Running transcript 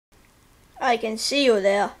I can see you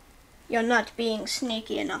there. You're not being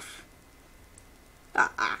sneaky enough.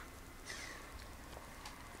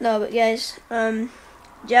 No, but guys,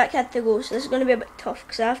 Jack had to go, so this is going to be a bit tough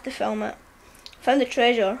because I have to film it. Found the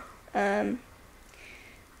treasure, and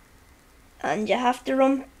you have to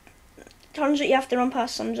run. Turns out you have to run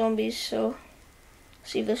past some zombies, so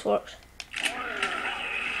see if this works.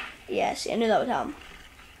 Yeah, see, I knew that would happen.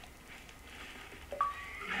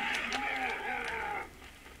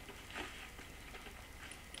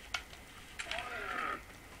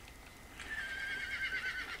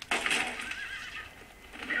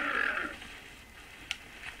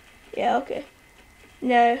 Yeah, okay.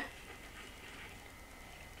 Now,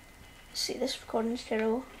 see, this recording's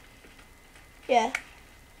terrible. Yeah.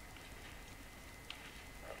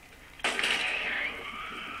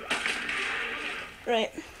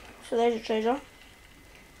 Right, so there's your treasure.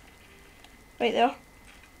 Right there.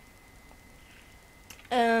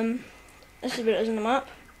 This is where it is on the map.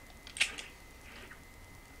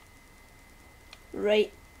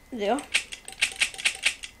 Right there.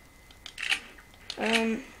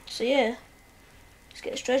 So yeah, let's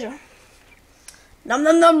get this treasure. Nom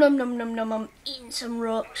nom nom nom nom nom nom. I'm eating some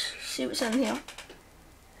rocks. See what's in here.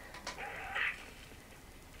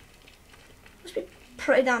 Must be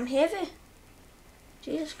pretty damn heavy.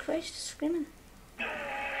 Jesus Christ, screaming.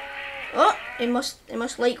 Oh, he must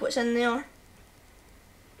like what's in there.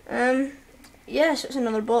 Yeah, so it's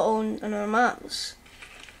another bottle and another map. Let's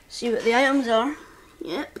see what the items are.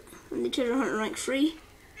 Yep, and the treasure hunter rank 3.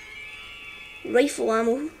 Rifle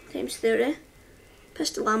ammo times 30.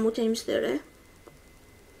 Pistol ammo times 30.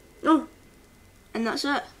 Oh, and that's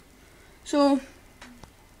it. So,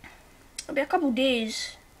 it'll be a couple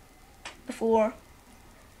days before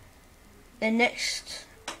the next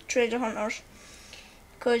treasure hunters,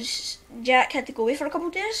 because Jack had to go away for a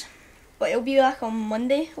couple days, but he'll be back on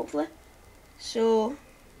Monday, hopefully. So,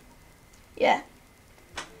 yeah.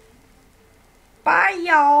 Bye,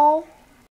 y'all.